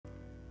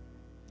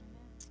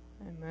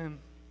Amen.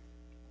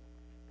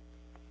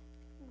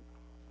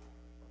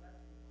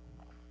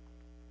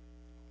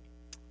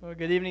 Well,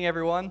 good evening,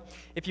 everyone.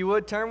 If you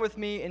would, turn with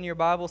me in your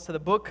Bibles to the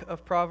book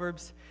of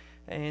Proverbs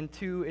and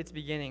to its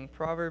beginning,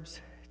 Proverbs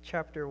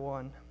chapter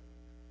 1.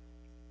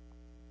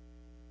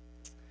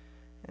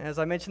 As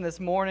I mentioned this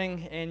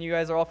morning, and you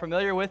guys are all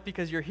familiar with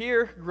because you're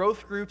here,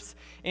 growth groups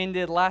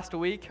ended last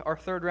week, our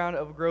third round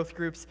of growth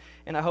groups,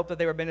 and I hope that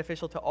they were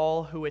beneficial to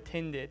all who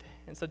attended.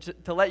 And so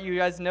to let you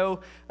guys know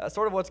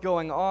sort of what's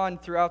going on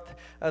throughout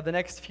the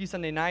next few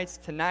Sunday nights,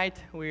 tonight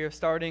we are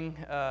starting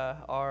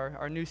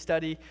our new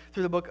study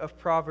through the book of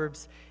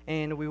Proverbs,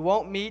 and we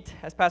won't meet,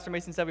 as Pastor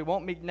Mason said, we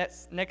won't meet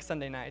next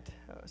Sunday night.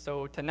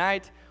 So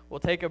tonight we'll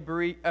take a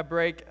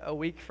break a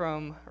week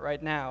from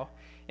right now.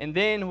 And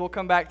then we'll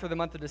come back through the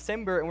month of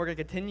December, and we're going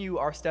to continue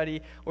our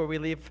study where we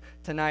leave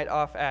tonight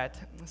off at.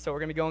 So we're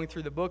going to be going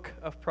through the book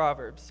of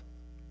Proverbs.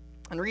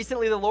 And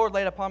recently the Lord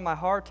laid upon my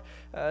heart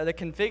the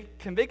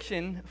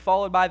conviction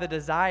followed by the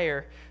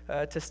desire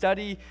to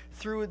study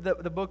through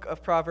the book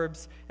of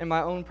Proverbs in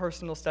my own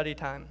personal study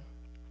time.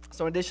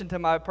 So in addition to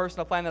my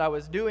personal plan that I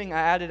was doing, I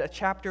added a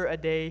chapter a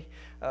day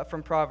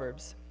from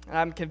Proverbs. And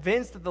I'm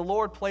convinced that the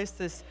Lord placed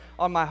this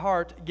on my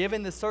heart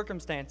given the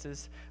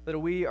circumstances that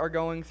we are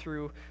going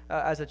through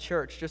as a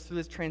church, just through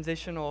this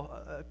transitional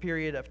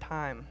period of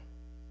time.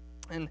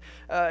 And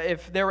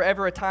if there were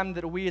ever a time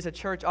that we as a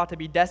church ought to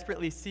be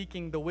desperately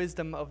seeking the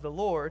wisdom of the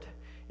Lord,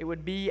 it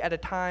would be at a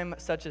time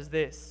such as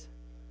this,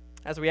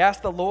 as we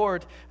ask the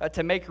Lord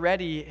to make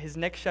ready his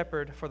next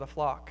shepherd for the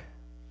flock.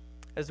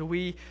 As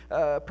we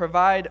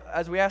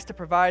ask to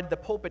provide the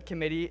pulpit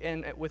committee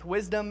with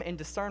wisdom and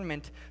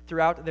discernment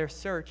throughout their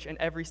search and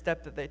every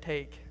step that they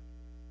take.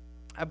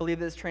 I believe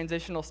this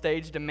transitional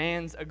stage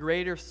demands a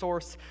greater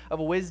source of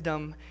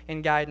wisdom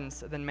and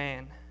guidance than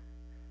man.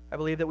 I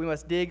believe that we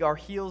must dig our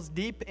heels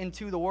deep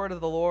into the word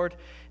of the Lord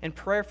and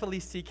prayerfully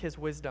seek his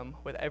wisdom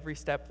with every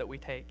step that we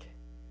take.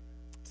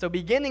 So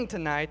beginning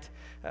tonight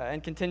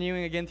and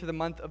continuing again through the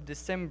month of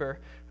December,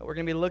 we're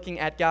going to be looking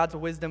at God's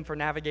wisdom for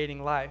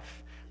navigating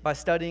life by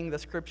studying the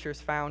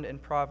scriptures found in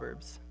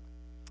Proverbs.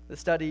 The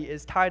study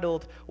is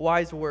titled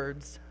Wise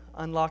Words,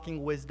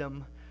 Unlocking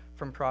Wisdom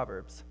from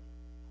Proverbs.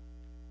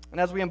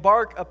 And as we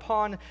embark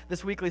upon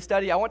this weekly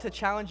study, I want to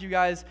challenge you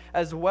guys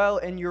as well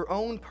in your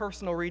own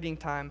personal reading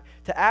time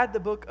to add the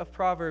book of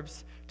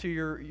Proverbs to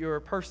your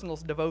personal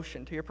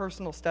devotion, to your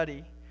personal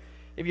study.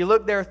 If you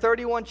look, there are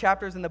 31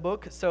 chapters in the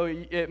book, so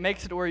it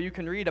makes it where you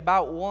can read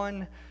about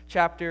one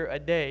chapter a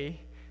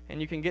day,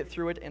 and you can get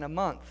through it in a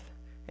month.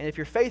 And if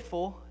you're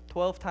faithful,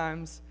 12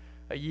 times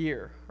a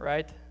year,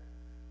 right?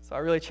 So I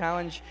really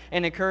challenge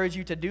and encourage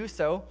you to do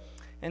so.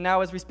 And now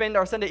as we spend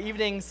our Sunday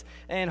evenings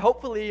and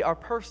hopefully our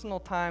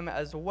personal time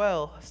as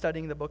well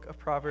studying the book of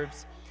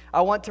Proverbs,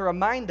 I want to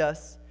remind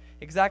us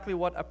exactly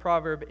what a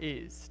proverb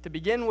is. To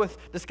begin with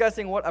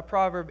discussing what a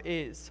proverb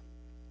is.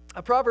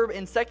 A proverb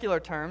in secular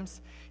terms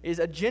is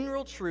a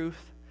general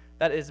truth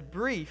that is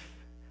brief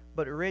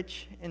but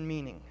rich in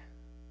meaning.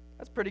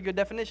 That's a pretty good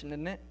definition,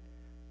 isn't it?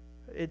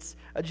 It's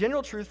a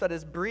general truth that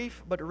is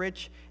brief but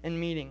rich in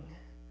meaning.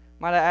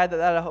 Might I add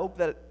that I hope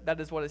that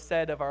is what is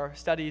said of our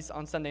studies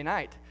on Sunday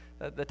night.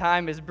 That the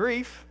time is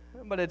brief,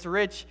 but it's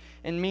rich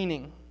in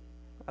meaning.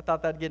 I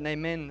thought that'd get an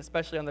amen,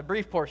 especially on the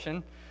brief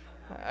portion.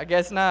 I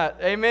guess not.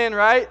 Amen,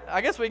 right?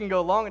 I guess we can go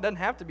long. It doesn't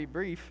have to be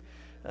brief.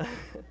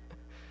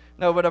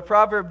 No, but a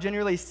proverb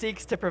generally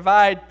seeks to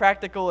provide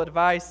practical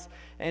advice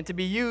and to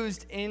be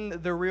used in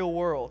the real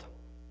world.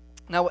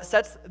 Now, what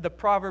sets the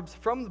Proverbs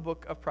from the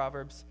book of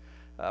Proverbs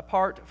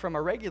apart from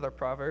a regular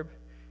proverb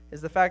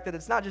is the fact that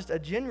it's not just a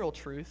general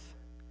truth,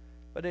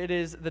 but it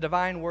is the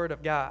divine word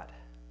of God.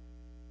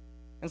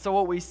 And so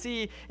what we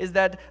see is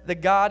that the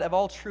God of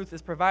all truth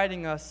is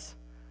providing us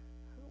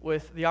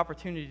with the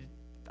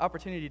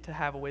opportunity to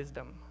have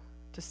wisdom,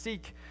 to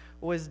seek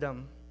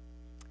wisdom.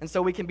 And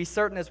so we can be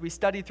certain as we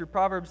study through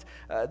Proverbs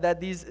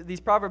that these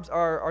Proverbs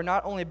are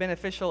not only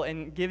beneficial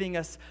in giving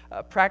us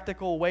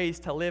practical ways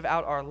to live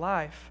out our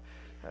life,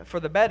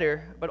 for the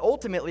better, but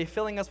ultimately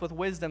filling us with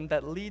wisdom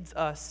that leads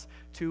us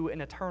to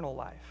an eternal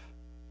life.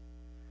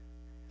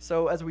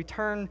 So as we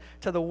turn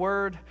to the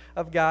Word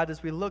of God,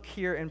 as we look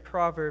here in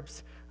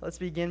Proverbs, let's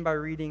begin by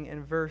reading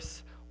in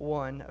verse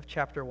 1 of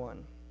chapter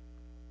 1.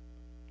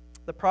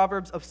 The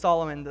Proverbs of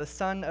Solomon, the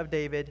son of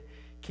David,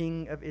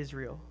 king of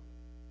Israel.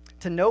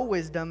 To know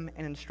wisdom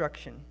and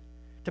instruction,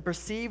 to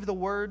perceive the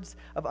words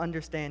of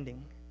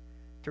understanding,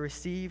 to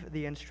receive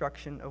the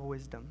instruction of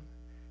wisdom,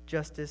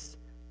 justice,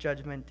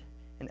 judgment,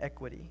 and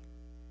equity,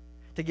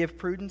 to give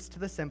prudence to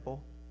the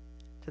simple,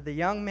 to the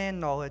young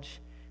man knowledge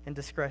and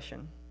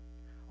discretion.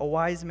 A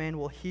wise man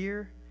will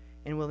hear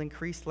and will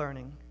increase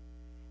learning,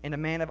 and a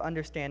man of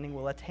understanding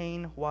will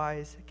attain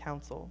wise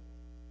counsel.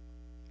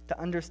 To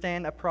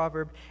understand a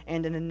proverb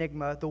and an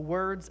enigma, the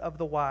words of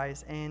the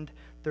wise and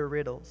their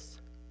riddles.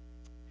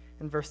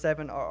 In verse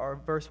 7, our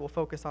verse will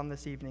focus on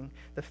this evening.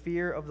 The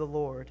fear of the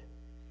Lord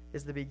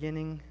is the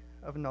beginning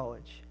of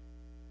knowledge,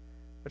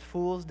 but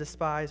fools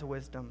despise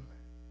wisdom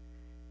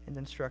and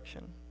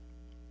instruction.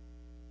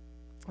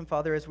 And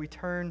Father, as we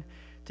turn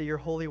to your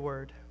holy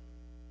word,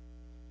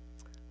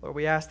 Lord,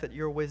 we ask that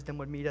your wisdom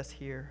would meet us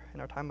here in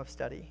our time of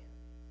study.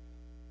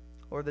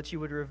 Lord, that you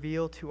would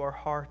reveal to our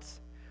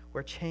hearts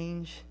where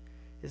change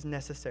is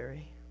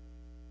necessary.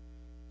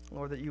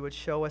 Lord, that you would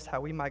show us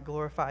how we might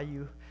glorify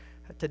you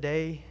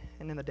today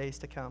and in the days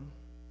to come.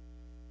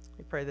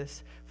 We pray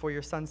this for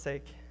your Son's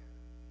sake.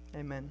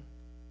 Amen.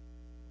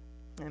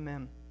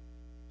 Amen.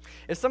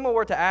 If someone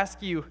were to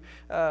ask you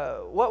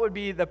what would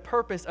be the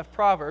purpose of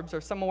Proverbs,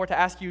 or someone were to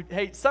ask you,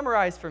 hey,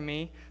 summarize for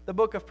me the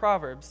book of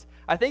Proverbs,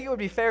 I think it would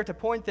be fair to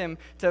point them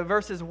to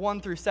verses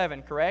 1 through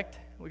 7, correct?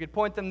 We could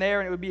point them there,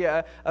 and it would be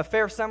a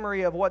fair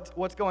summary of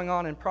what's going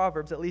on in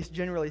Proverbs, at least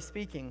generally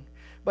speaking.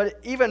 But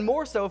even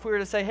more so if we were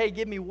to say, hey,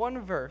 give me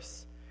one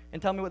verse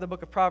and tell me what the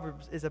book of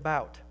Proverbs is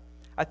about.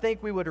 I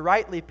think we would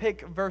rightly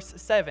pick verse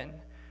 7,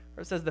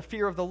 where it says, the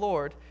fear of the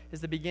Lord is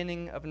the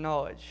beginning of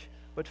knowledge,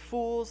 but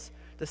fools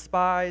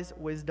despise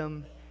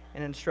wisdom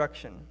and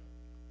instruction.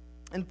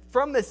 And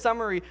from this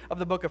summary of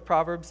the book of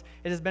Proverbs,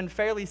 it has been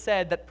fairly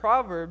said that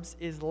Proverbs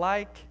is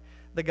like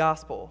the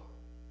gospel.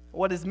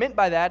 What is meant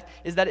by that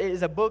is that it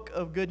is a book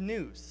of good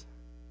news.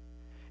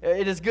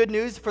 It is good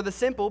news for the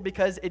simple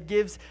because it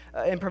gives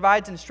and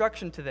provides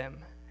instruction to them.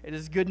 It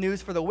is good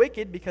news for the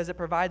wicked because it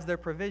provides their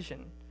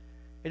provision.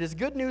 It is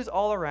good news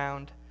all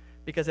around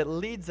because it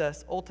leads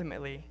us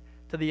ultimately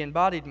to the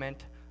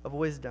embodiment of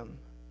wisdom,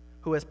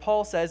 who, as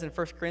Paul says in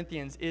 1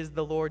 Corinthians, is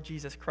the Lord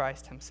Jesus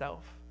Christ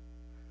himself.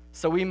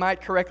 So we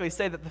might correctly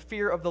say that the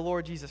fear of the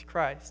Lord Jesus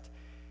Christ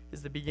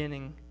is the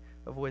beginning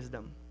of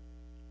wisdom.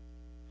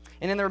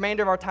 And in the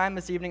remainder of our time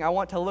this evening, I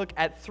want to look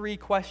at 3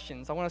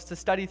 questions. I want us to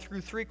study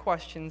through 3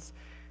 questions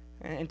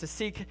and to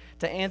seek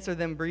to answer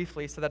them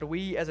briefly so that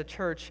we as a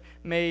church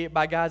may,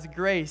 by God's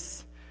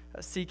grace,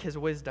 seek his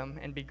wisdom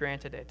and be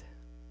granted it.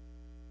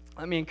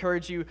 Let me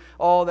encourage you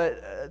all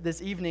that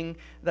this evening,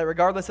 that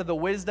regardless of the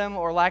wisdom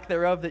or lack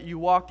thereof that you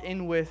walked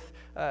in with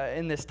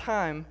in this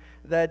time,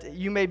 that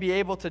you may be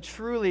able to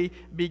truly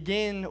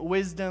begin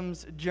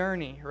wisdom's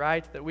journey,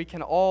 right? That we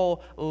can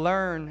all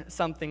learn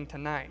something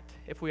tonight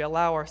if we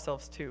allow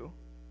ourselves to.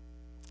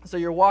 So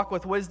your walk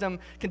with wisdom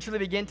can truly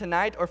begin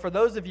tonight, or for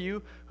those of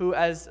you who,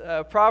 as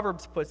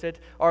Proverbs puts it,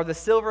 are the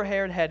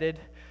silver-haired headed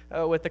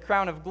with the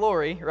crown of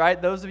glory,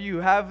 right? Those of you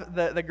who have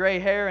the gray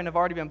hair and have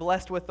already been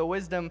blessed with the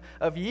wisdom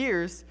of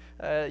years,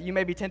 you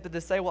may be tempted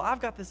to say, well,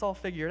 I've got this all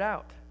figured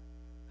out.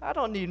 I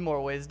don't need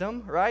more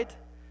wisdom, right?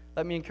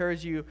 Let me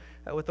encourage you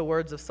with the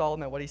words of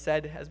Solomon, what he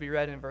said as we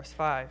read in verse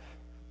 5,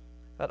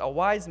 that a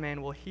wise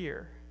man will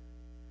hear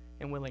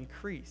and will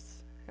increase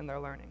in their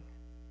learning.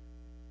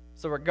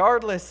 So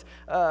regardless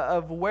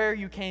of where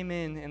you came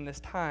in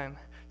this time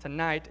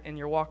tonight in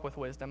your walk with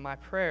wisdom, my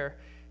prayer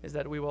is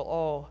that we will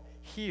all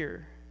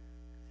hear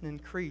and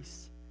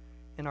increase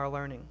in our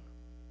learning.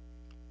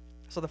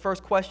 So the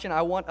first question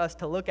I want us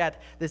to look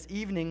at this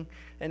evening,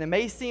 and it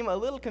may seem a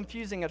little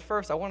confusing at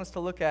first, I want us to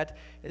look at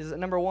is,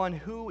 number 1,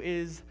 who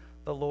is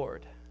the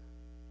Lord?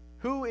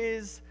 Who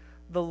is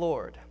the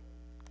Lord?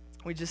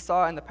 We just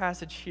saw in the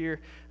passage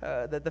here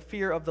that the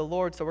fear of the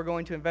Lord, so we're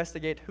going to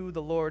investigate who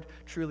the Lord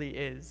truly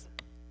is.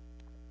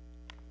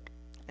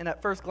 And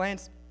at first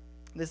glance,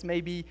 this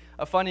may be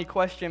a funny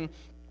question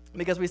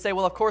because we say,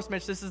 well, of course,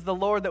 Mitch, this is the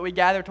Lord that we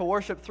gather to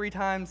worship 3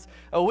 times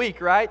a week,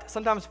 right?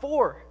 Sometimes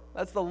 4.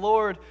 That's the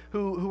Lord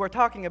who we're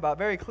talking about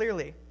very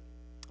clearly.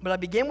 But I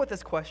begin with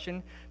this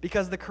question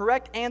because the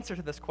correct answer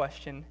to this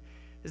question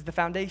is the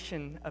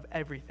foundation of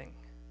everything.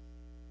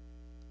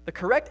 The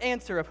correct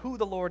answer of who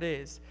the Lord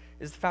is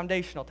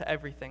foundational to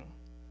everything.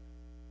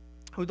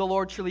 Who the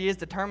Lord truly is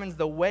determines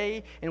the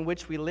way in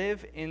which we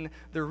live, in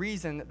the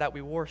reason that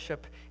we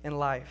worship in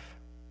life.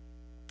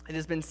 It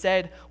has been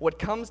said, what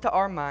comes to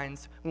our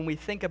minds when we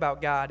think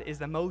about God is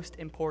the most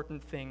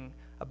important thing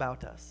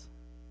about us.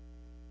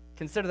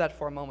 Consider that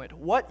for a moment.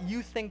 What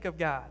you think of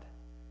God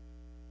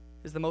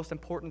is the most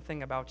important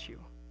thing about you.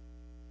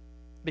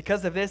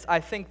 Because of this, I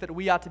think that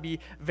we ought to be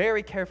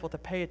very careful to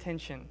pay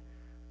attention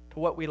to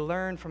what we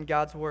learn from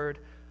God's word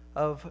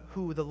of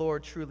who the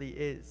Lord truly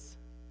is.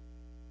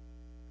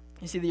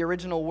 You see, the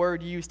original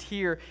word used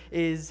here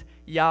is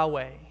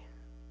Yahweh,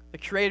 the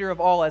creator of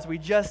all, as we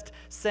just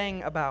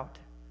sang about.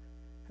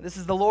 This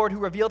is the Lord who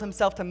revealed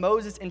himself to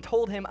Moses and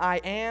told him, I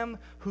am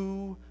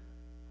who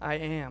I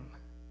am.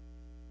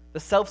 The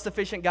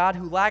self-sufficient God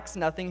who lacks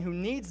nothing, who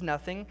needs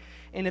nothing,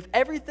 and if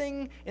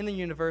everything in the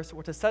universe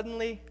were to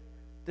suddenly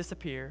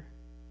disappear,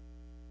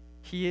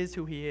 he is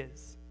who he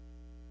is.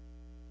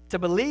 To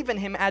believe in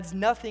him adds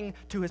nothing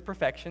to his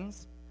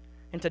perfections,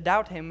 and to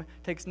doubt him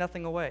takes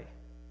nothing away.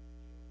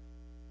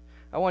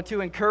 I want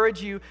to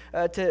encourage you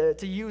to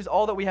use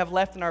all that we have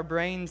left in our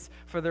brains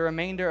for the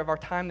remainder of our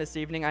time this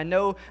evening. I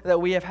know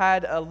that we have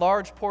had a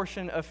large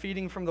portion of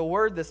feeding from the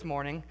Word this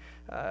morning,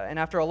 and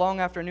after a long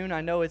afternoon,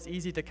 I know it's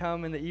easy to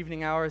come in the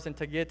evening hours and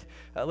to get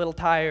a little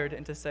tired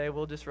and to say,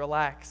 we'll just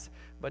relax.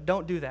 But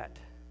don't do that.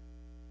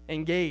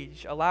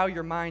 Engage. Allow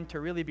your mind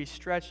to really be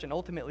stretched, and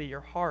ultimately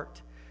your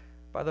heart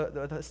by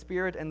the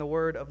Spirit and the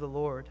Word of the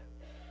Lord.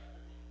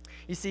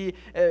 You see,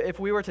 if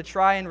we were to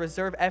try and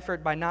reserve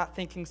effort by not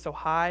thinking so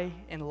high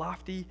and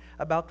lofty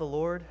about the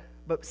Lord,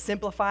 but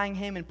simplifying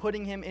him and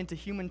putting him into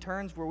human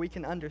terms where we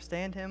can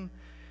understand him,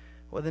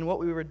 well, then what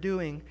we were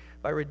doing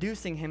by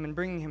reducing him and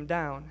bringing him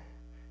down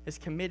is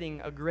committing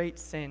a great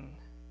sin.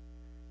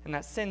 And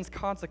that sin's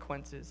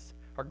consequences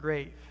are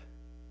grave.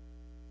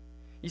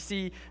 You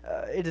see,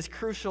 it is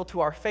crucial to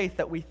our faith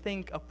that we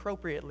think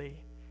appropriately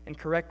and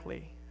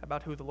correctly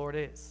about who the Lord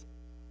is.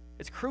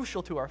 It's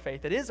crucial to our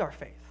faith. It is our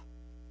faith.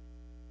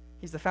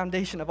 He's the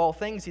foundation of all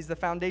things. He's the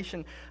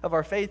foundation of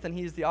our faith, and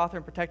he is the author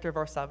and protector of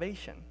our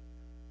salvation.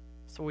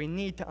 So we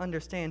need to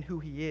understand who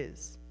he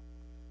is.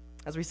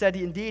 As we said,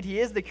 indeed,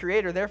 he is the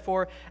creator.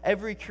 Therefore,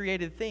 every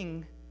created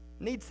thing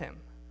needs him,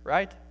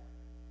 right?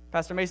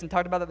 Pastor Mason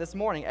talked about that this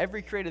morning.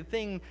 Every created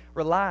thing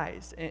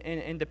relies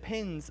and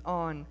depends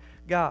on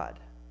God.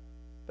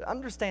 But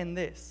understand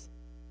this.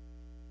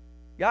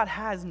 God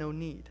has no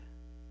need.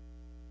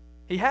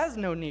 He has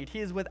no need. He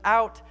is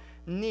without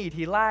need.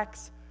 He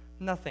lacks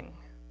nothing.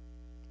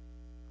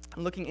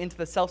 Looking into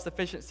the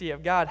self-sufficiency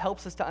of God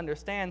helps us to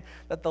understand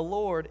that the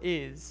Lord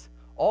is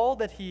all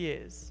that he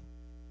is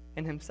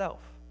in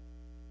himself.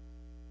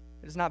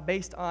 It is not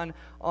based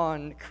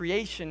on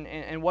creation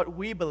and what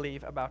we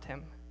believe about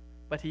him,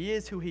 but he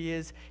is who he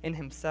is in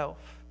himself.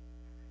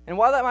 And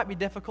while that might be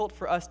difficult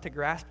for us to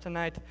grasp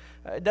tonight,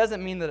 it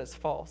doesn't mean that it's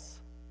false.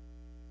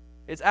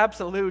 It's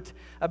absolute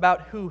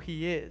about who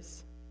he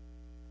is.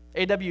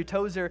 A.W.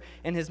 Tozer,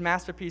 in his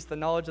masterpiece, The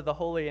Knowledge of the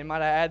Holy, and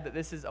might I add that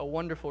this is a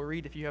wonderful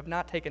read. If you have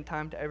not taken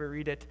time to ever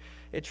read it,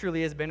 it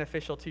truly is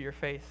beneficial to your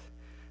faith.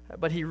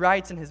 But he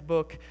writes in his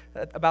book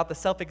about the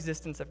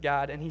self-existence of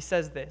God, and he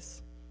says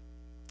this: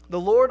 "The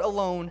Lord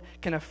alone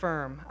can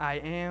affirm, 'I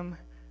am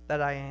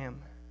that I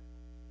am.'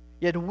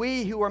 Yet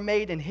we who are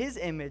made in his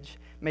image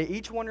may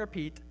each one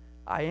repeat,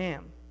 'I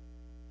am,'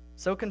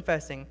 so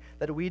confessing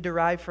that we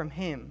derive from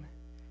him,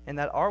 and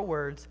that our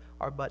words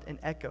are but an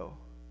echo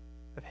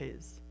of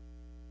his."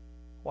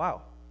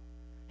 Wow.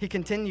 He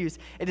continues,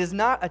 "It is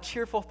not a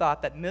cheerful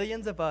thought that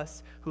millions of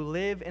us who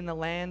live in the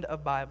land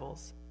of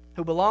Bibles,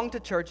 who belong to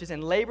churches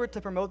and labor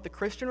to promote the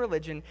Christian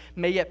religion,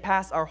 may yet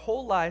pass our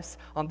whole lives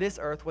on this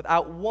earth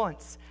without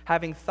once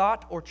having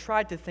thought or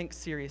tried to think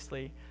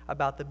seriously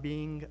about the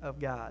being of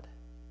God.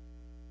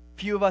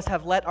 Few of us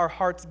have let our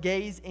hearts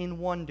gaze in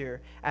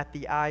wonder at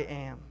the I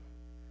am,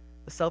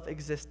 the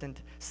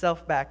self-existent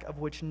self-back of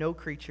which no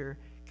creature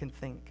can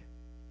think.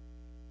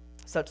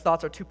 Such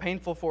thoughts are too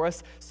painful for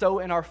us, so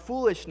in our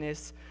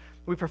foolishness,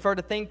 we prefer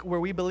to think where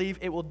we believe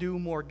it will do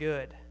more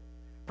good.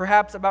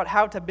 Perhaps about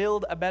how to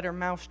build a better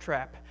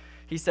mousetrap,"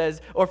 he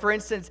says, "or for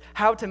instance,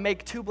 how to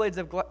make 2 blades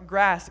of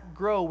grass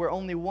grow where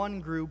only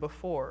one grew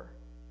before.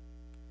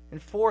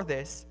 And for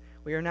this,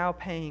 we are now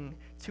paying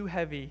too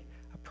heavy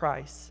a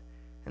price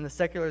in the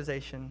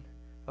secularization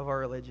of our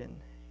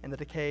religion and the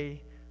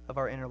decay of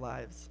our inner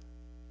lives."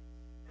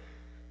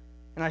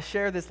 And I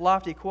share this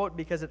lofty quote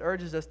because it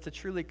urges us to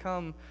truly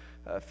come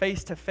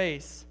face to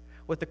face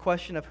with the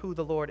question of who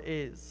the Lord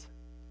is.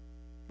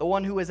 The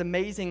one who is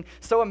amazing,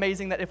 so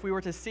amazing that if we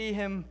were to see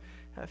him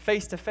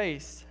face to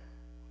face,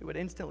 we would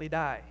instantly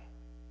die.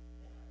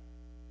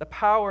 The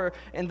power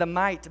and the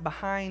might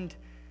behind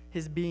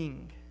his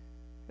being.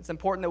 It's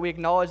important that we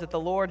acknowledge that the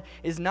Lord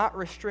is not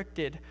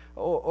restricted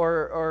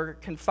or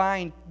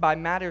confined by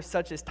matters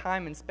such as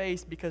time and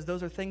space, because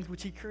those are things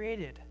which he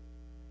created.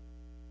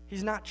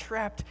 He's not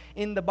trapped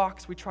in the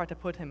box we try to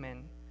put him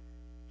in.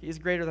 He is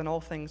greater than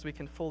all things we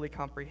can fully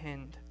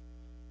comprehend.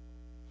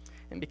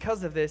 And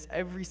because of this,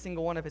 every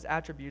single one of his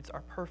attributes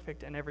are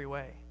perfect in every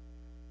way,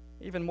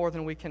 even more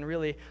than we can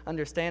really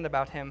understand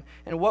about him.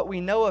 And what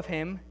we know of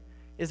him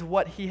is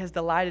what he has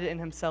delighted in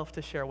himself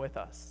to share with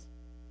us.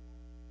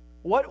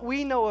 What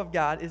we know of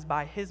God is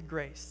by his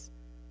grace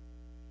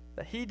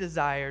that he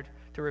desired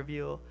to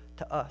reveal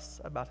to us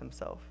about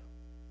himself.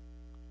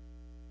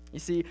 You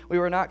see, we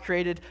were not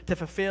created to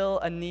fulfill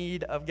a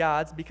need of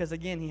God's because,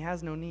 again, he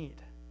has no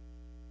need.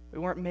 We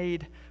weren't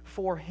made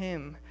for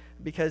him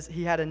because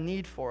he had a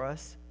need for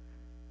us.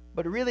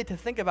 But really, to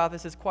think about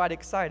this is quite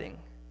exciting.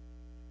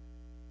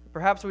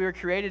 Perhaps we were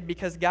created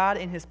because God,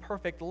 in his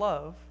perfect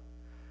love,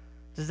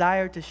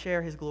 desired to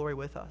share his glory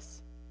with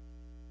us,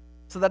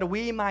 so that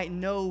we might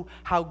know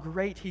how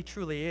great he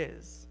truly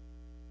is,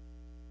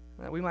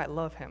 and that we might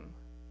love him,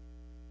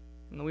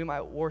 and that we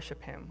might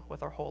worship him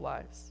with our whole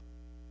lives.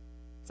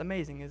 It's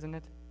amazing, isn't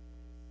it?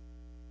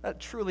 That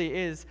truly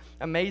is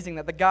amazing,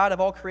 that the God of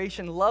all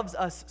creation loves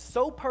us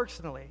so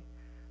personally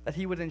that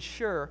he would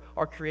ensure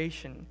our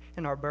creation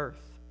and our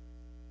birth,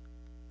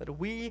 that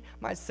we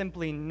might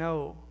simply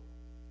know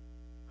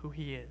who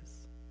he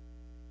is.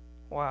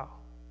 Wow.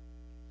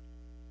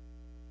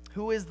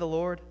 Who is the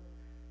Lord?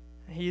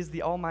 He is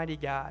the Almighty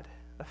God,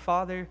 the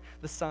Father,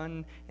 the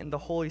Son, and the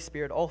Holy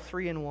Spirit, all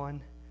three in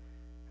one.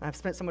 And I've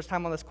spent so much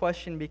time on this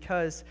question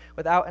because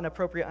without an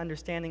appropriate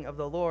understanding of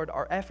the Lord,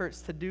 our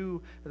efforts to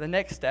do the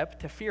next step,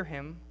 to fear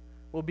him,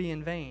 will be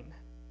in vain.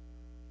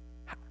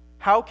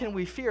 How can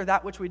we fear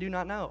that which we do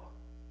not know?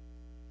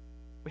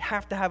 We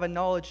have to have a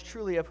knowledge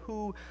truly of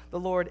who the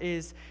Lord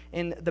is,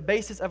 and the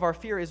basis of our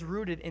fear is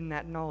rooted in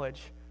that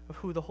knowledge of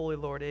who the Holy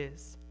Lord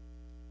is.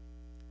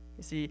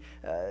 You see,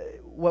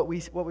 what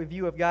we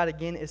view of God,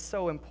 again, is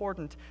so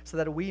important so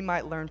that we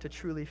might learn to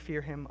truly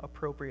fear Him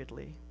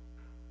appropriately.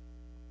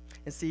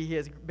 And see, He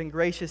has been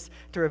gracious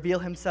to reveal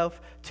Himself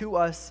to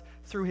us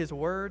through His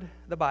Word,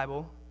 the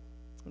Bible,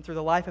 and through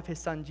the life of His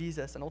Son,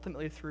 Jesus, and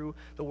ultimately through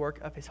the work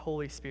of His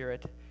Holy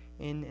Spirit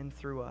in and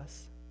through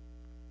us.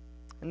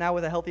 And now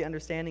with a healthy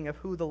understanding of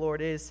who the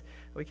Lord is,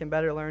 we can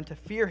better learn to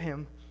fear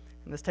Him.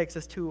 And this takes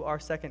us to our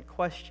second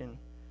question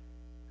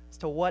as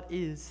to what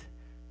is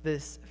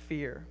this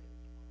fear.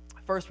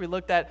 First, we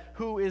looked at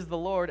who is the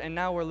Lord, and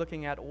now we're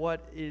looking at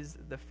what is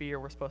the fear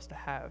we're supposed to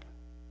have.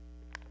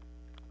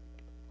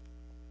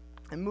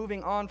 And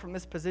moving on from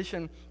this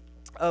position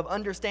of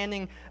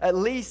understanding at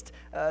least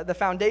the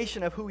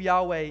foundation of who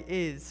Yahweh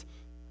is,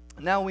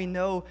 now we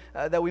know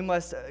that we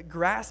must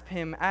grasp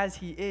Him as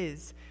He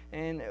is,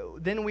 and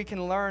then we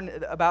can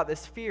learn about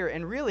this fear.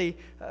 And really,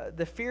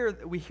 the fear,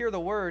 we hear the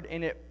word,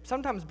 and it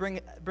sometimes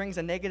brings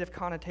a negative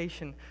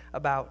connotation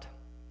about.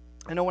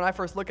 I know when I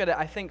first look at it,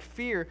 I think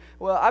fear,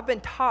 well, I've been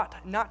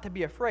taught not to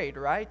be afraid,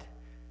 right?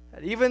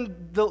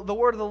 Even the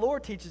word of the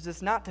Lord teaches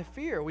us not to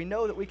fear. We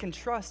know that we can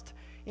trust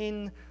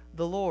in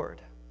the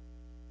Lord.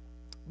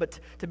 But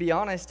to be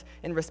honest,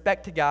 in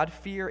respect to God,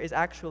 fear is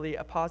actually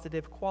a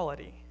positive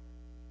quality.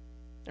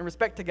 In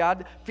respect to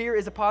God, fear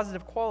is a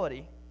positive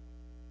quality.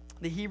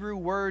 The Hebrew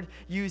word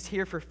used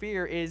here for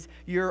fear is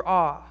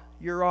yirah,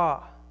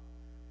 yirah.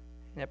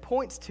 And it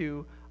points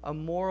to a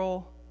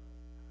moral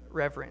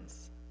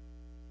reverence.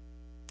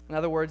 In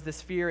other words,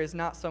 this fear is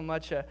not so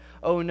much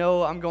oh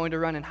no, I'm going to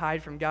run and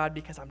hide from God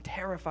because I'm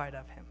terrified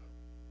of Him.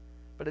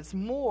 But it's a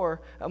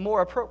more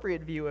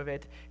appropriate view of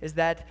it is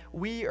that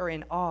we are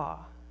in awe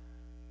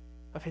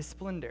of His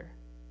splendor.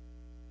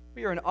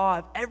 We are in awe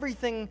of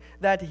everything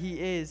that He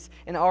is,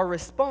 and our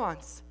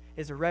response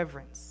is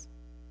reverence.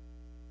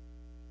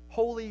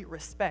 Holy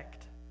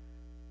respect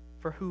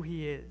for who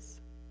He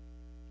is.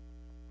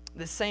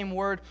 The same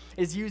word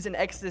is used in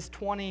Exodus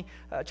 20,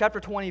 chapter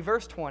 20,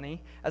 verse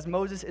 20, as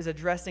Moses is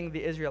addressing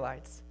the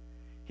Israelites.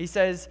 He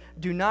says,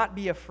 "Do not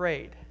be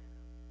afraid.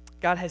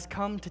 God has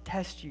come to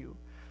test you,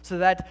 so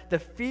that the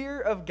fear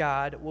of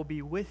God will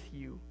be with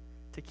you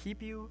to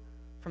keep you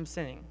from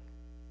sinning."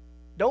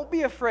 Don't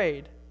be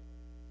afraid.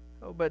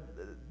 Oh, but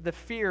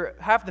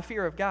have the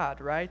fear of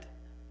God, right?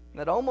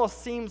 That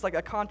almost seems like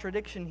a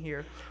contradiction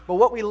here. But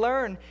what we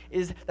learn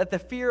is that the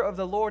fear of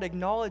the Lord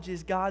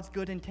acknowledges God's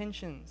good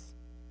intentions.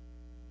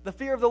 The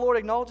fear of the Lord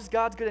acknowledges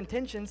God's good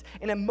intentions,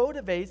 and it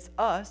motivates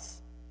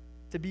us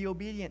to be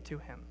obedient to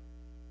Him.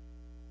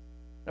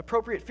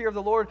 Appropriate fear of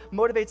the Lord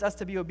motivates us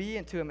to be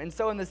obedient to Him. And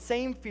so in the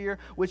same fear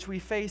which we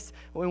face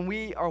when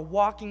we are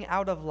walking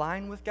out of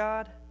line with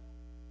God,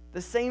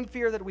 the same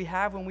fear that we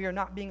have when we are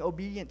not being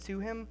obedient to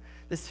Him,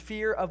 this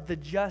fear of the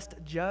just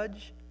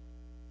judge,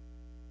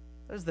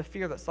 that is the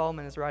fear that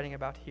Solomon is writing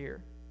about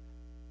here.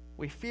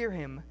 We fear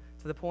Him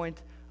to the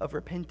point of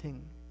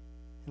repenting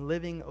and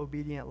living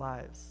obedient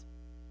lives.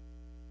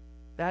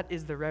 That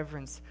is the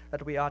reverence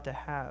that we ought to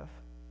have.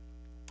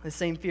 The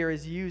same fear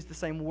is used, the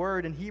same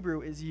word in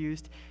Hebrew is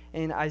used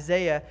in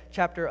Isaiah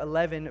chapter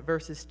 11,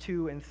 verses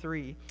 2 and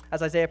 3,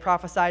 as Isaiah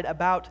prophesied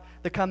about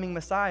the coming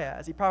Messiah,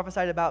 as he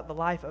prophesied about the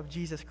life of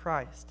Jesus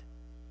Christ.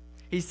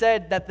 He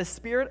said that the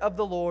Spirit of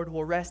the Lord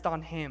will rest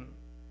on Him,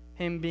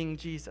 Him being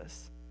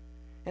Jesus,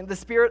 and the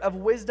Spirit of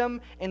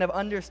wisdom and of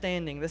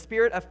understanding, the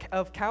Spirit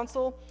of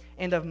counsel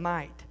and of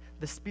might,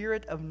 the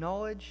Spirit of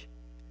knowledge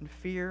and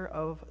fear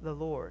of the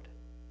Lord.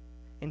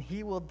 And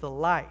He will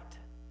delight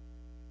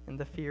in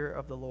the fear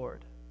of the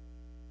Lord.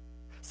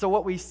 So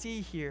what we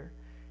see here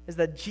is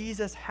that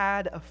Jesus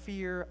had a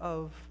fear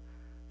of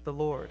the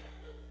Lord.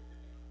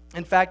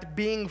 In fact,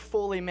 being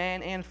fully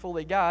man and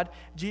fully God,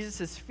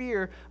 Jesus'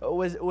 fear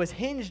was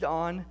hinged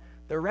on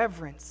the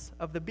reverence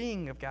of the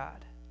being of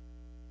God.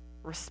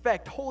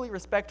 Respect, holy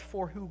respect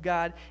for who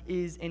God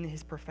is in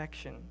His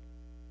perfection.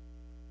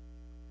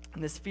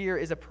 And this fear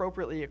is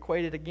appropriately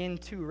equated again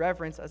to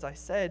reverence, as I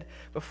said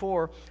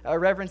before, a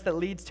reverence that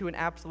leads to an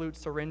absolute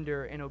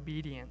surrender and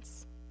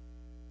obedience.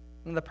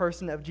 In the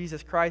person of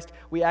Jesus Christ,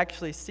 we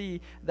actually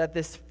see that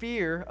this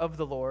fear of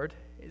the Lord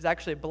is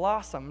actually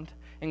blossomed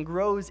and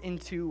grows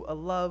into a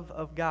love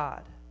of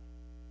God.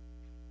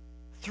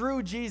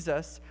 Through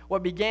Jesus,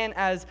 what began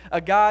as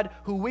a God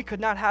who we could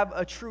not have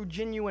a true,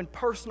 genuine,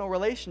 personal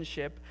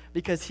relationship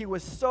because He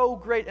was so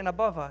great and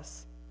above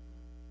us,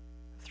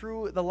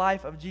 through the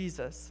life of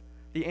Jesus,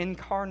 the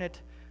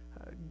incarnate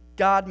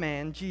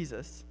God-man,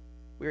 Jesus,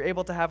 we are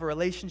able to have a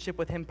relationship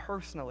with Him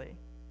personally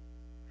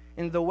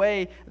in the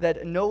way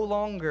that no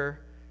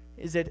longer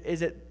is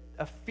it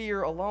a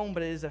fear alone,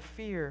 but it is a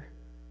fear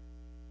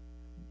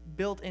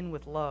built in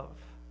with love.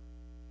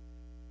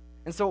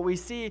 And so what we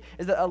see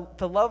is that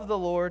to love the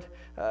Lord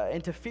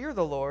and to fear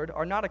the Lord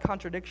are not a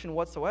contradiction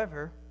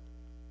whatsoever,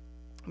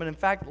 but in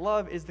fact,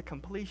 love is the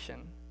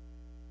completion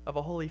of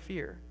a holy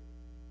fear.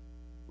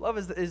 Love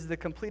is the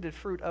completed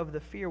fruit of the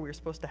fear we're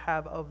supposed to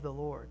have of the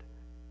Lord.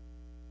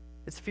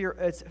 It's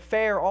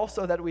fair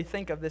also that we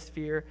think of this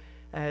fear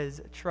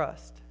as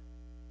trust.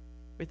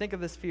 We think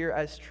of this fear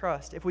as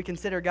trust. If we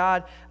consider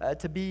God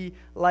to be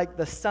like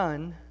the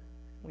sun,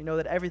 we know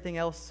that everything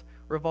else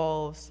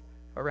revolves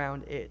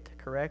around it,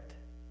 correct?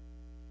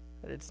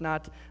 That it's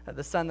not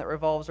the sun that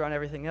revolves around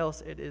everything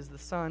else. It is the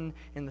sun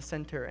in the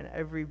center, and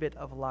every bit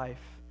of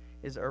life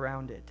is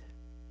around it.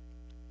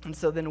 And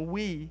so then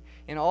we,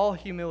 in all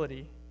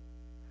humility,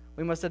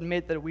 we must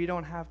admit that we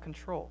don't have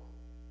control.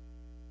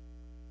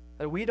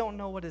 That we don't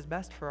know what is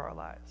best for our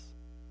lives.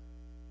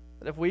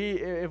 That if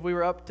we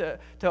were up to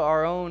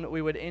our own,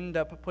 we would end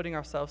up putting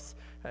ourselves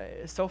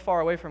so far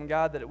away from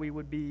God that we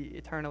would be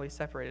eternally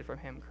separated from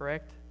Him,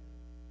 correct?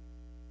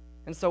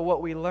 And so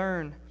what we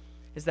learn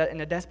is that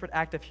in a desperate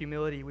act of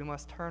humility, we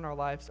must turn our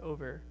lives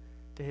over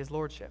to His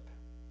lordship.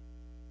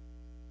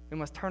 We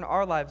must turn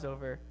our lives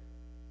over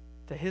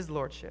to His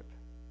lordship.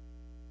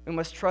 We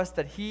must trust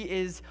that He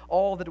is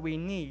all that we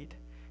need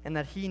and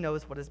that He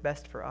knows what is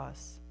best for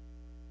us.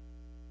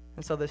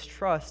 And so this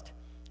trust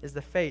is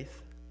the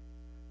faith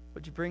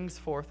which brings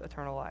forth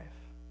eternal life.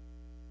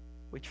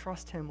 We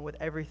trust Him with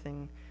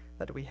everything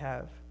that we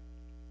have.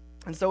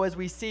 And so as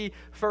we see,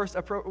 first,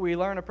 we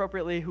learn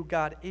appropriately who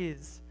God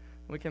is.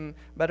 We can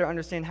better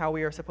understand how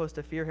we are supposed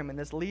to fear Him. And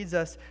this leads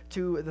us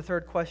to the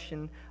third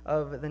question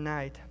of the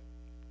night.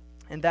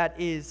 And that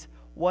is,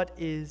 what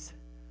is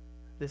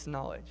this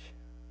knowledge?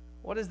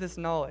 What is this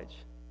knowledge?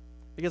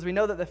 Because we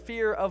know that the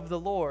fear of the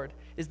Lord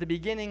is the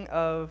beginning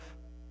of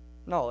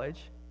knowledge.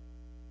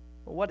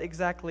 But what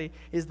exactly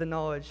is the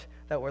knowledge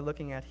that we're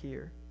looking at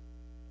here?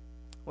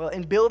 Well,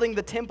 in building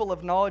the temple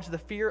of knowledge, the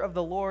fear of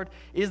the Lord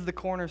is the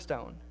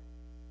cornerstone.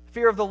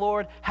 Fear of the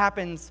Lord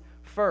happens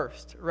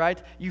first,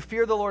 right? You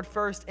fear the Lord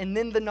first, and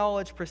then the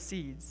knowledge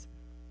proceeds.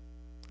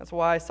 That's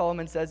why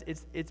Solomon says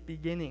it's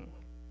beginning.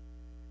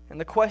 And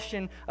the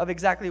question of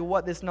exactly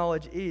what this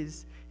knowledge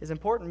is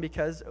important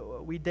because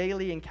we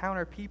daily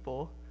encounter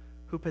people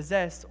who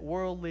possess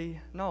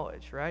worldly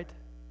knowledge, right?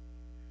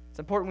 It's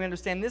important we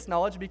understand this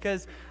knowledge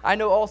because I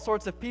know all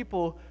sorts of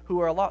people who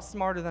are a lot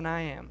smarter than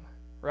I am,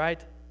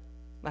 right?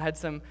 I had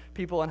some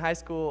people in high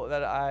school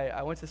that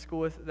I went to school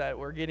with that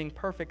were getting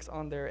perfects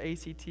on their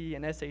ACT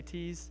and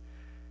SATs,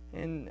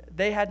 and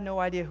they had no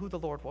idea who the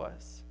Lord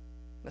was,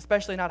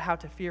 especially not how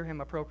to fear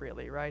Him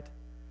appropriately, right?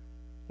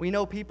 We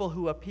know people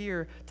who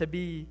appear to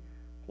be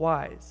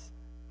wise,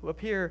 who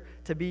appear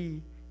to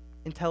be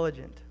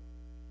intelligent.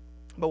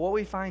 But what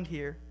we find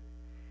here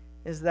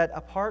is that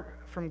apart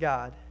from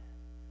God,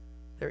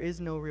 there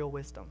is no real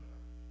wisdom.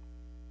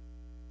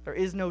 There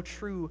is no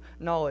true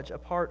knowledge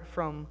apart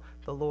from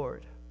the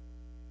Lord.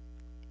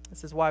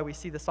 This is why we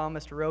see the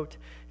psalmist wrote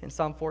in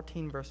Psalm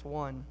 14, verse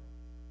 1,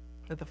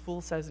 that the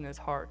fool says in his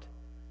heart,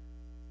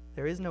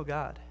 there is no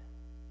God.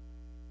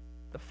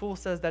 The fool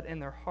says that in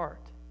their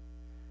heart.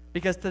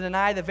 Because to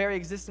deny the very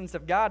existence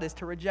of God is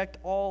to reject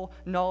all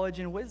knowledge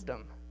and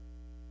wisdom.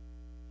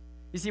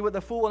 You see, what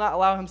the fool will not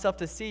allow himself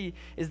to see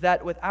is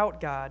that without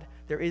God,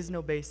 there is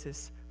no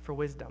basis for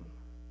wisdom.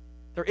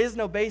 There is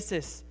no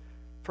basis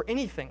for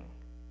anything.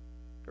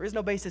 There is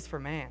no basis for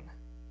man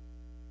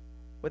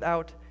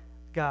without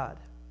God.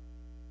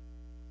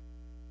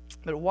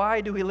 But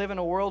why do we live in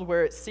a world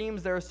where it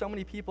seems there are so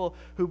many people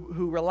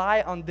who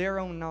rely on their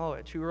own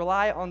knowledge, who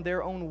rely on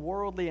their own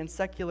worldly and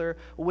secular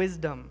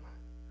wisdom?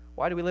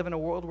 Why do we live in a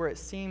world where it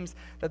seems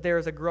that there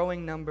is a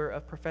growing number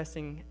of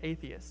professing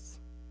atheists?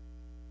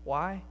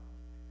 Why?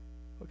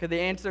 Well, could the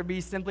answer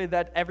be simply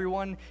that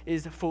everyone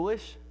is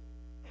foolish?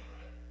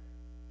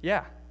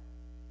 Yeah.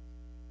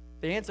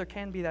 The answer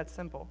can be that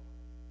simple.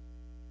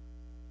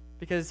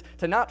 Because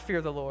to not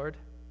fear the Lord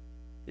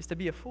is to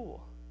be a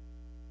fool.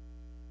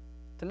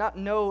 To not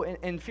know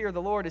and fear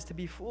the Lord is to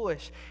be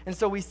foolish. And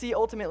so we see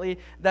ultimately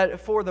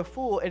that for the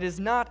fool, it is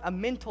not a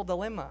mental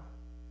dilemma.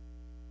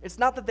 It's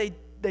not that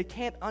they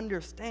can't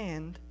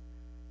understand,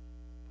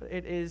 but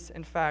it is,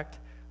 in fact,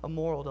 a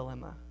moral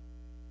dilemma.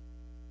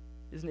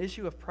 It's an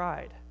issue of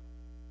pride.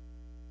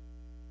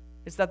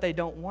 It's that they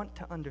don't want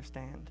to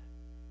understand.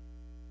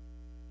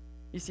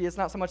 You see, it's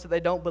not so much that they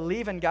don't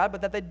believe in God,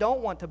 but that they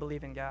don't want to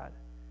believe in God.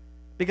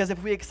 Because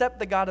if we accept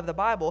the God of the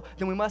Bible,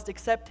 then we must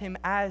accept Him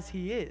as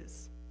He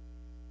is.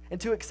 And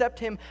to accept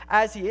Him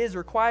as He is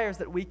requires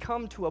that we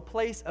come to a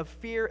place of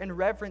fear and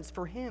reverence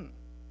for Him.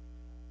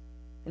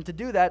 And to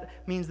do that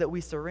means that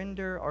we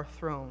surrender our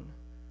throne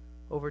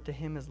over to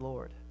Him as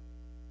Lord.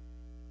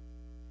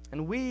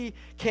 And we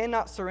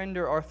cannot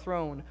surrender our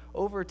throne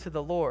over to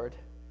the Lord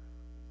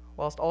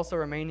whilst also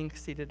remaining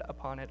seated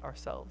upon it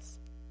ourselves.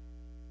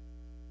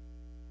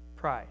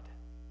 Pride.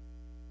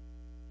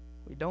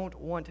 We don't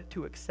want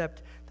to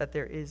accept that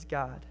there is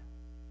God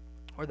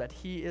or that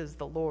He is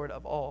the Lord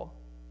of all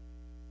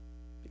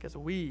because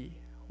we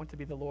want to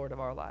be the Lord of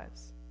our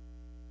lives.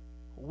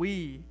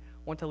 We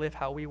want to live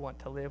how we want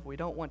to live. We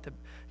don't want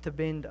to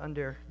bend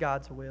under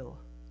God's will.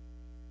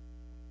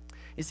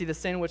 You see, the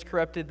sin which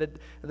corrupted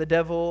the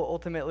devil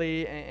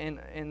ultimately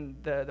and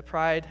the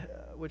pride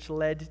which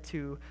led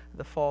to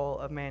the fall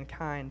of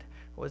mankind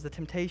was the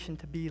temptation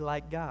to be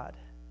like God.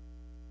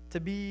 To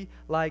be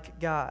like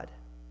God.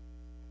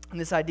 And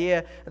this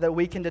idea that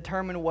we can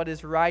determine what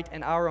is right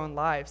in our own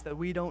lives, that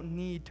we don't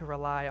need to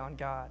rely on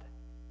God,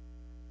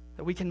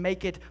 that we can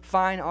make it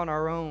fine on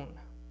our own.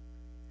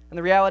 And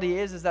the reality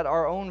is that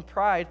our own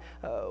pride,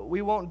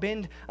 we won't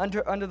bend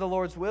under the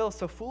Lord's will,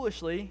 so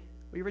foolishly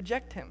we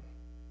reject him.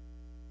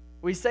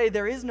 We say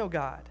there is no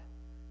God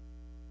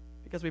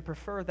because we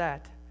prefer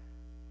that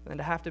than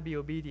to have to be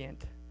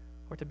obedient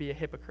or to be a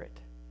hypocrite.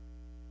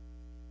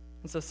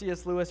 And so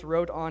C.S. Lewis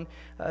wrote on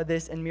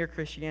this in Mere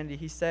Christianity.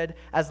 He said,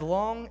 "As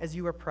long as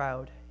you are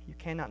proud, you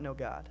cannot know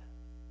God."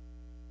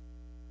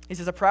 He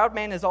says, a proud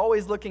man is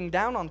always looking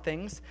down on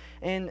things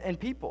and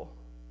people.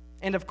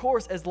 And of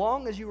course, as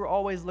long as you are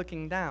always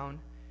looking down,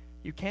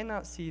 you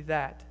cannot see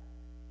that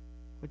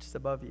which is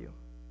above you.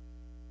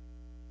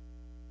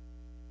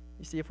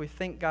 You see, if we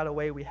think God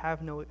away, we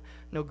have no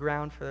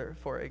ground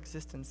for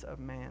existence of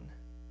man.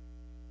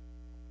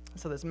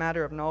 So this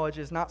matter of knowledge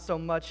is not so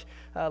much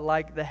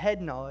like the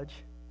head knowledge,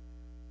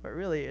 but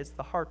really it's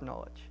the heart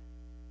knowledge.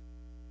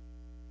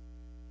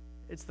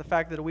 It's the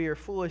fact that we are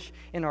foolish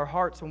in our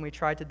hearts when we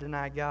try to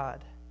deny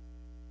God.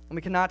 And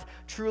we cannot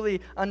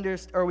truly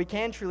we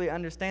can truly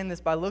understand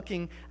this by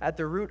looking at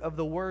the root of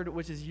the word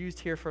which is used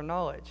here for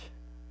knowledge.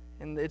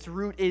 And its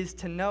root is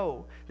to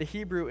know. The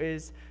Hebrew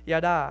is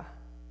yada.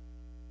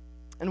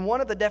 And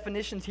one of the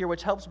definitions here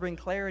which helps bring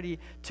clarity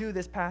to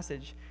this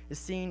passage is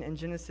seen in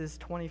Genesis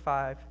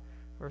 25,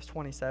 verse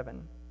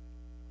 27.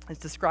 It's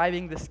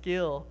describing the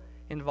skill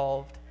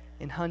involved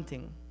in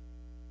hunting.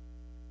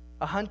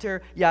 A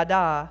hunter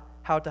yada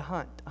how to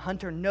hunt. A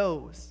hunter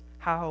knows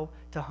how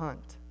to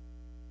hunt.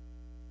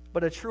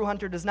 But a true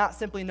hunter does not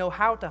simply know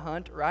how to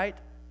hunt, right?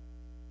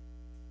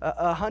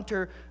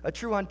 A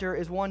true hunter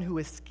is one who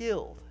is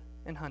skilled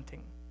in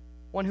hunting.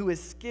 One who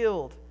is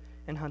skilled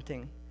in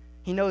hunting.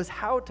 He knows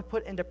how to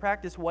put into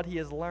practice what he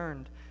has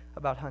learned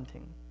about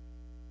hunting.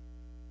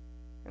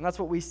 And that's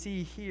what we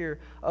see here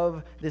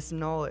of this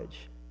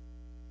knowledge.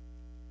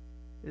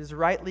 It is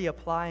rightly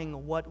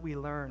applying what we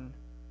learn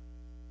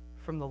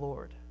from the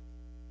Lord.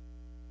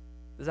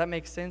 Does that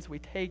make sense? We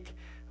take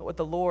what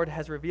the Lord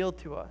has revealed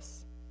to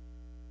us,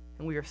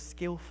 and we are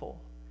skillful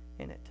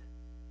in it.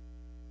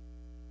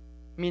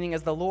 Meaning,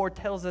 as the Lord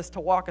tells us to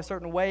walk a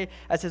certain way,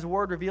 as his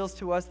word reveals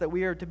to us that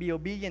we are to be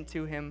obedient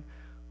to him,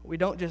 we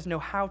don't just know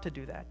how to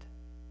do that.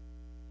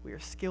 We are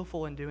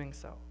skillful in doing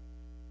so.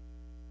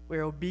 We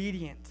are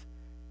obedient.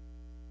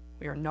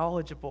 We are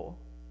knowledgeable.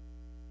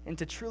 And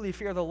to truly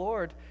fear the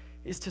Lord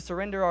is to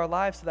surrender our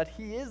lives so that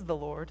he is the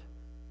Lord.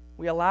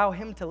 We allow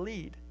him to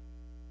lead,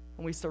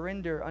 and we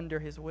surrender under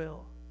his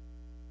will.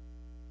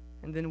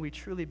 And then we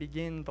truly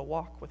begin the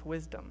walk with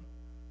wisdom.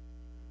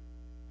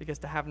 Because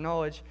to have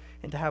knowledge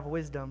and to have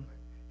wisdom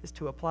is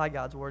to apply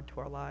God's word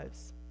to our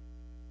lives,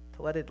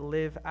 to let it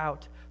live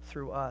out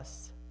through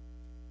us.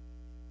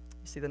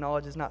 You see, the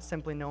knowledge is not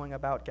simply knowing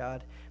about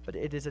God, but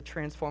it is a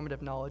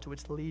transformative knowledge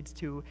which leads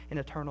to an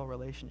eternal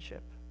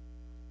relationship.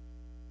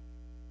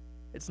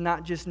 It's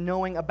not just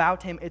knowing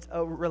about him, it's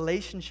a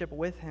relationship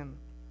with him.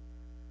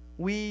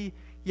 We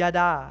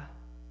yada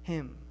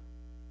him.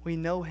 We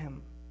know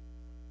him.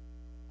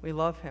 We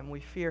love him. We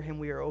fear him.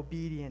 We are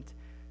obedient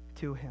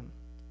to him.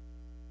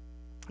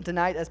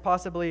 Tonight, as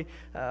possibly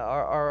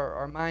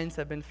our minds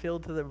have been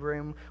filled to the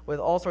brim with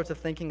all sorts of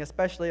thinking,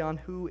 especially on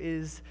who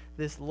is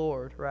this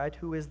Lord, right?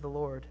 Who is the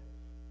Lord?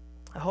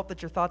 I hope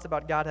that your thoughts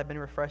about God have been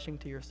refreshing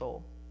to your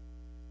soul.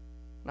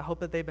 And I hope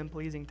that they've been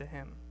pleasing to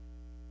him.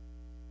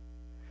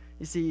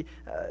 You see,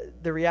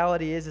 the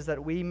reality is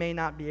that we may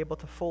not be able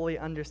to fully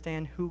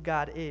understand who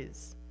God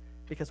is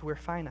because we're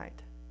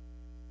finite.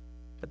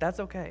 But that's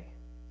okay.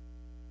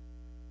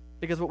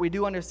 Because what we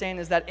do understand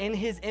is that in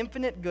his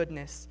infinite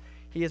goodness,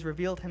 he has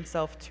revealed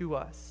himself to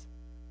us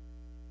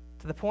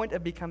to the point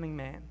of becoming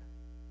man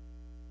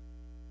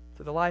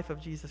through the life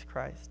of Jesus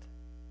Christ.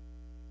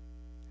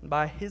 And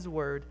by his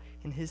word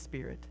and his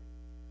spirit,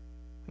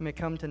 we may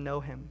come to know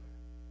him.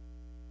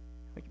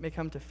 We may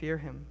come to fear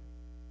him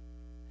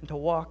and to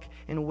walk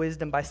in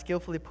wisdom by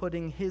skillfully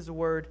putting his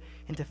word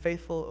into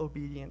faithful,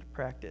 obedient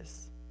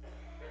practice.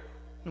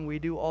 And we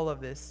do all of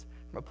this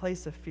from a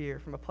place of fear,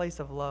 from a place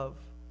of love,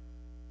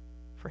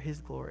 for his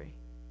glory.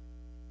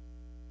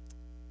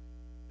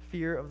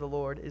 Fear of the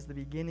Lord is the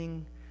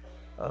beginning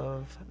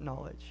of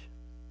knowledge.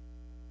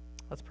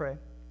 Let's pray.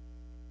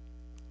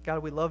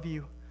 God, we love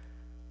you.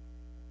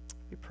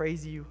 We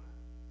praise you.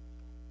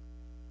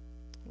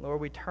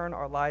 Lord, we turn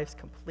our lives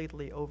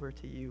completely over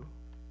to you.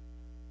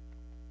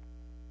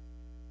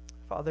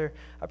 Father,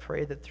 I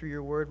pray that through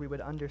your word we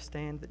would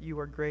understand that you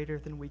are greater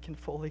than we can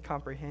fully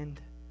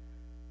comprehend.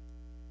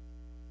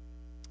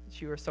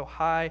 That you are so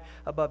high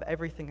above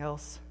everything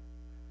else.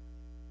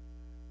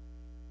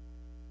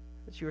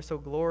 That you are so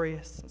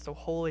glorious and so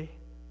holy.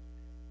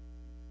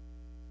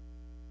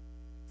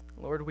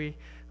 Lord, we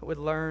would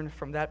learn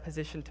from that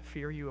position to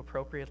fear you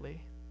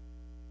appropriately.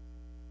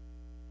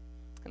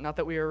 And not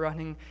that we are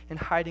running and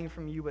hiding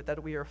from you, but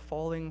that we are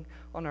falling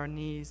on our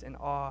knees in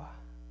awe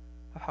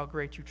of how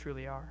great you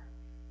truly are.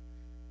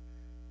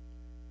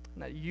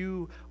 And that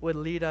you would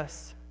lead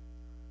us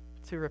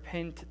to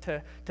repent,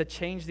 to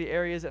change the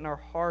areas in our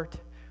heart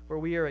where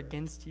we are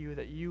against you,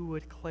 that you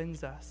would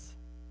cleanse us.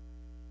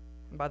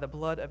 And by the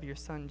blood of your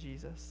Son,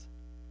 Jesus,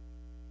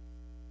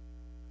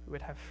 we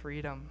would have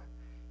freedom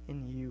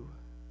in you,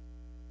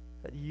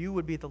 that you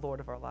would be the Lord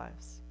of our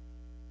lives,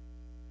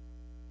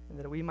 and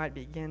that we might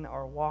begin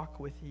our walk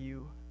with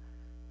you,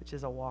 which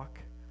is a walk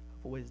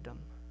of wisdom.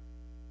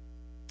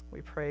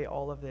 We pray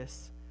all of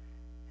this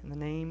in the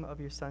name of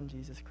your Son,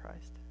 Jesus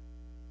Christ.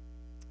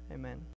 Amen.